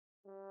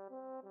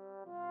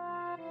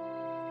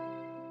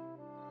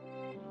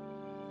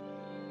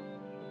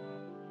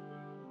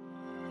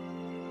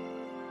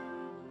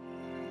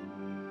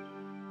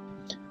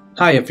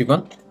Hi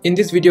everyone, in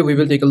this video we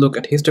will take a look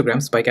at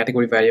histograms by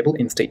category variable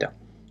in STATA.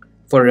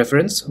 For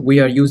reference,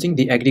 we are using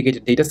the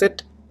aggregated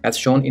dataset as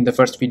shown in the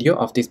first video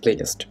of this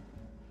playlist.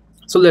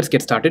 So let's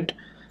get started.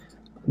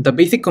 The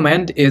basic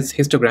command is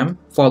histogram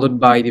followed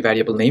by the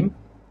variable name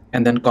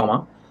and then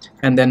comma,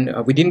 and then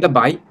within the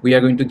by we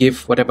are going to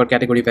give whatever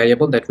category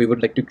variable that we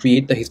would like to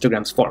create the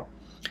histograms for.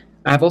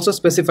 I have also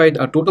specified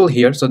a total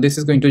here, so this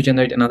is going to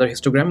generate another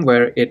histogram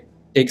where it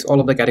takes all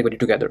of the category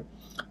together.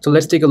 So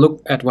let's take a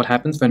look at what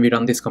happens when we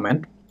run this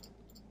command.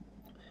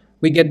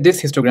 We get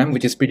this histogram,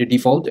 which is pretty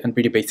default and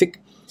pretty basic.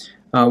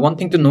 One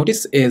thing to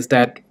notice is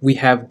that we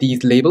have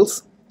these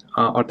labels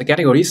or the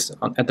categories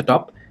at the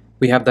top.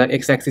 We have the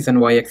x-axis and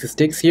y-axis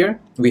ticks here.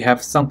 We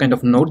have some kind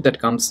of node that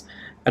comes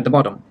at the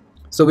bottom.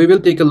 So we will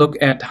take a look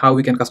at how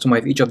we can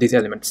customize each of these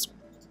elements.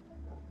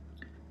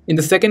 In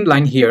the second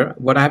line here,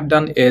 what I've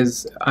done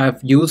is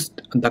I've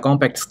used the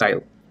compact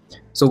style.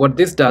 So what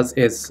this does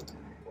is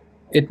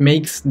it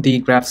makes the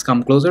graphs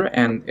come closer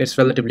and it's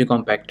relatively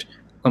compact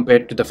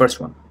compared to the first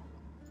one.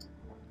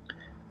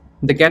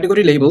 The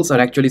category labels are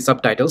actually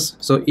subtitles.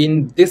 So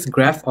in this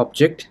graph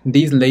object,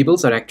 these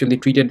labels are actually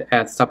treated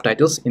as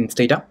subtitles in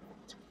STATA.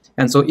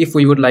 And so if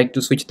we would like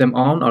to switch them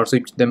on or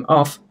switch them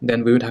off,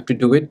 then we would have to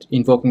do it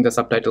invoking the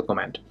subtitle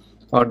command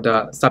or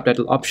the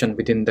subtitle option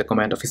within the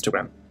command of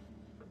histogram.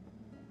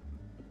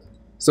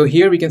 So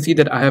here we can see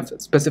that I have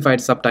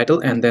specified subtitle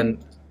and then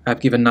I've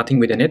given nothing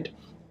within it.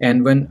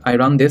 And when I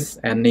run this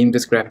and name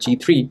this graph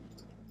G3,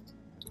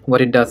 what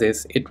it does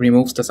is it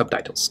removes the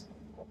subtitles.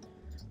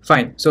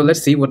 Fine, so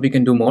let's see what we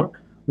can do more.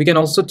 We can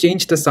also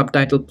change the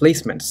subtitle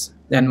placements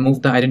and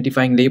move the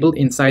identifying label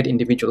inside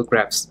individual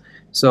graphs.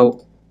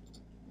 So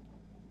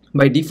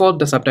by default,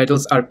 the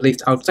subtitles are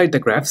placed outside the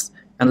graphs,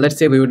 and let's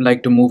say we would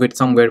like to move it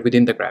somewhere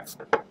within the graph.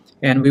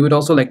 And we would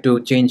also like to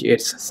change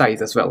its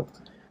size as well.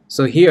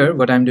 So here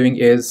what I'm doing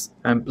is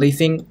I'm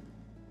placing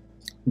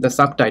the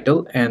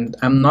subtitle and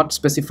I'm not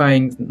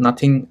specifying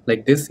nothing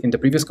like this in the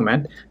previous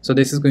command. So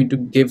this is going to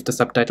give the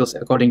subtitles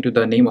according to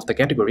the name of the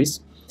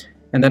categories.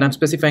 And then I'm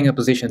specifying a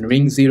position,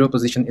 ring 0,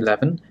 position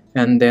 11,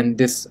 and then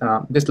this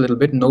little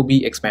bit, no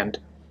B expand.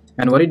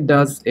 And what it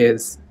does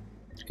is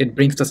it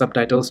brings the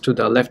subtitles to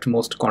the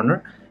leftmost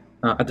corner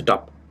at the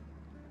top.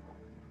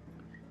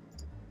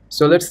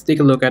 So let's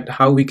take a look at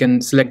how we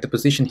can select the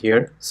position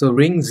here. So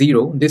ring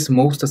 0, this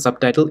moves the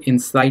subtitle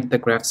inside the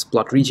graph's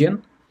plot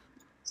region.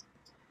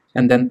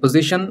 And then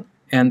position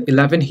and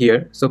 11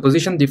 here. So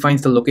position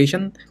defines the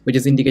location, which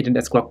is indicated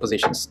as clock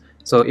positions.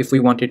 So if we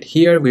want it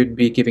here, we'd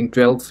be giving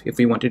 12. If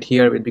we want it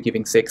here, we'd be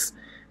giving 6,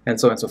 and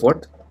so on and so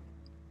forth.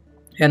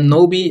 And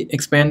no B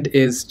expand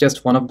is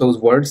just one of those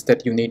words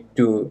that you need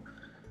to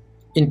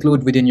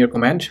include within your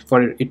command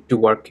for it to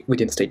work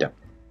within STATA.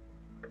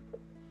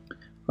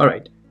 All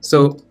right,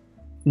 so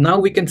now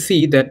we can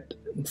see that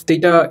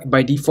STATA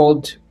by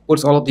default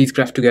puts all of these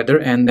graphs together,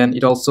 and then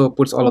it also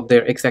puts all of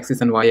their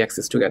x-axis and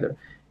y-axis together.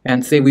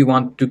 And say we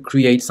want to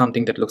create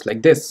something that looks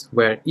like this,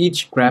 where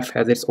each graph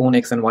has its own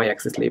x and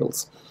y-axis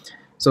labels.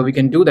 So we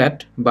can do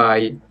that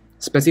by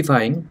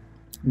specifying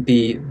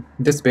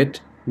this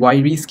bit y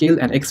rescale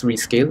and x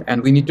rescale,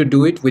 and we need to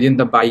do it within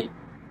the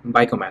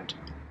by command.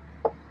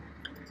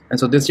 And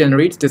so this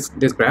generates this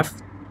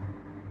graph.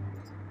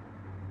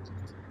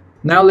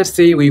 Now let's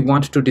say we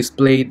want to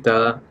display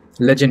the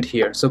legend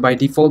here. So by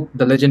default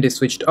the legend is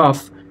switched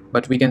off,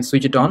 but we can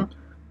switch it on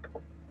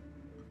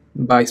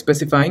by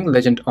specifying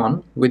legend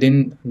on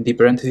within the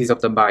parentheses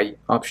of the by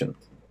option.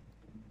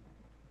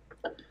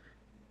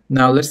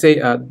 Now let's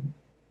say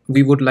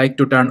we would like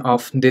to turn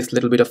off this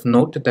little bit of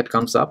note that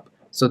comes up.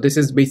 So this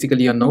is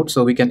basically a note,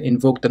 so we can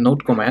invoke the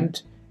note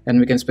command and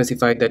we can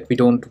specify that we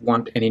don't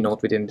want any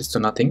note within this, so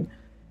nothing.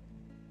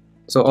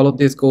 So all of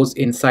this goes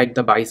inside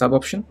the by sub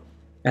option,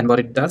 and what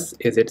it does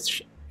is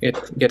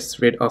it gets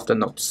rid of the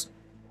notes.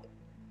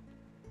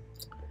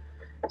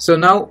 So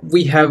now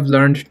we have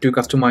learned to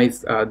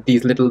customize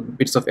these little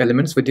bits of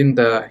elements within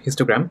the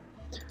histogram.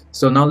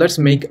 So now let's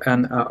make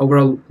an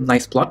overall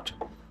nice plot.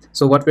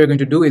 So what we're going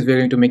to do is we're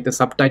going to make the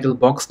subtitle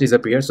box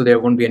disappear, so there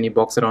won't be any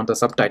box around the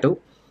subtitle,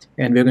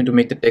 and we're going to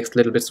make the text a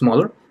little bit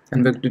smaller,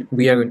 and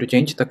we are going to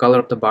change the color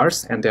of the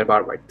bars and their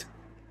bar width.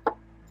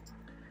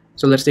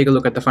 So let's take a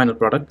look at the final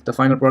product. The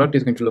final product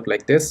is going to look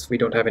like this. We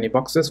don't have any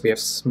boxes, we have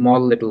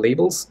small little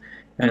labels,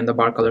 and the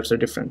bar colors are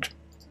different.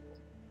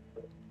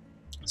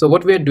 So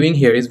what we are doing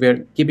here is we are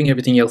keeping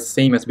everything else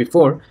same as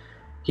before.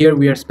 Here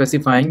we are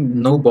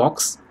specifying no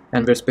box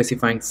and we're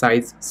specifying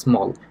size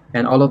small,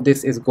 and all of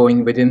this is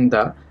going within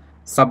the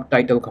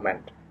subtitle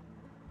command.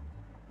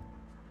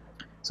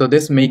 So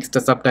this makes the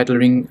subtitle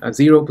ring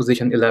 0,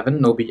 position 11,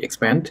 no B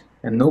expand,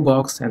 and no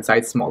box and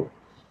size small.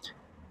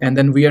 And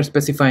then we are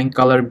specifying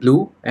color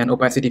blue and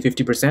opacity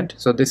 50%.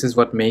 So this is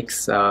what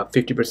makes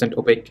 50%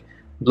 opaque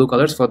blue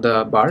colors for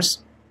the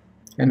bars.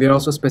 And we are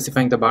also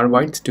specifying the bar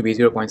width to be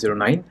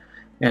 0.09.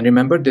 And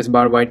remember, this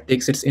bar width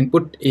takes its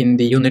input in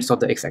the units of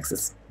the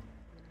x-axis.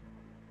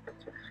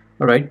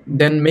 Alright,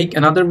 then make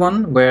another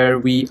one where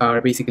we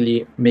are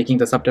basically making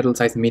the subtitle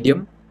size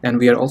medium, and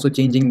we are also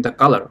changing the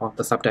color of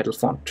the subtitle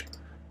font.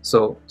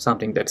 So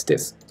something that's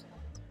this.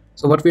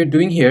 So what we are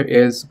doing here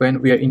is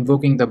when we are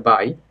invoking the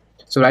by,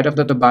 so right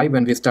after the by,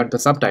 when we start the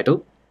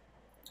subtitle,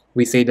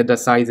 we say that the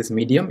size is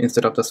medium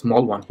instead of the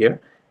small one here,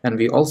 and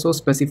we also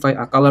specify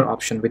a color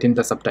option within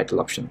the subtitle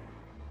option.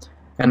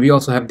 And we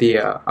also have the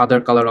other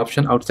color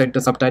option outside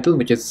the subtitle,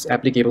 which is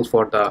applicable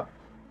for the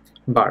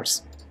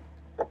bars.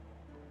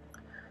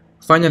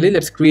 Finally,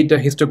 let's create a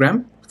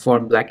histogram for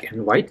black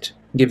and white,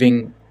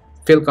 giving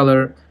fill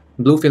color,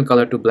 blue fill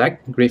color to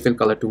black, gray fill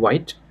color to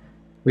white.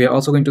 We are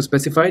also going to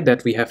specify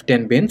that we have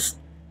 10 bins,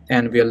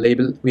 and we are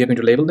going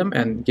to label them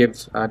and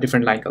give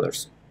different line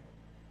colors.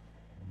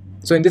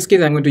 So in this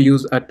case, I'm going to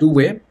use a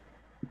two-way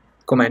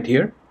command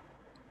here.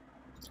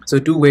 So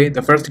two-way,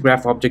 the first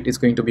graph object is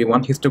going to be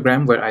one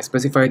histogram where I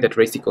specify that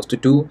race equals to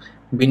 2,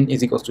 bin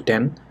is equals to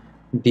 10.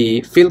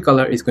 The fill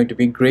color is going to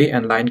be gray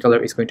and line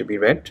color is going to be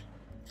red.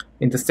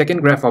 In the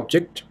second graph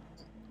object,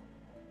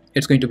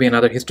 it's going to be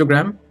another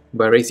histogram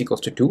where race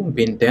equals to 2,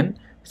 bin 10,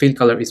 fill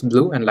color is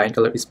blue and line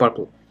color is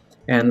purple.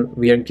 And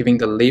we are giving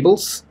the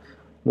labels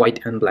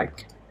white and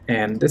black.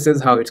 And this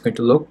is how it's going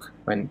to look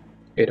when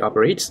it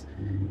operates.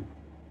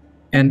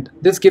 And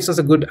this gives us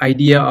a good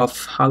idea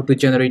of how to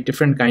generate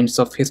different kinds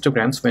of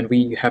histograms when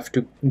we have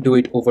to do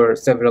it over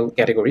several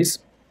categories.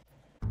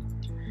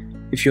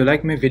 If you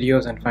like my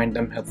videos and find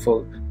them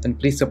helpful, then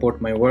please support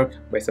my work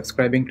by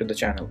subscribing to the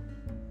channel.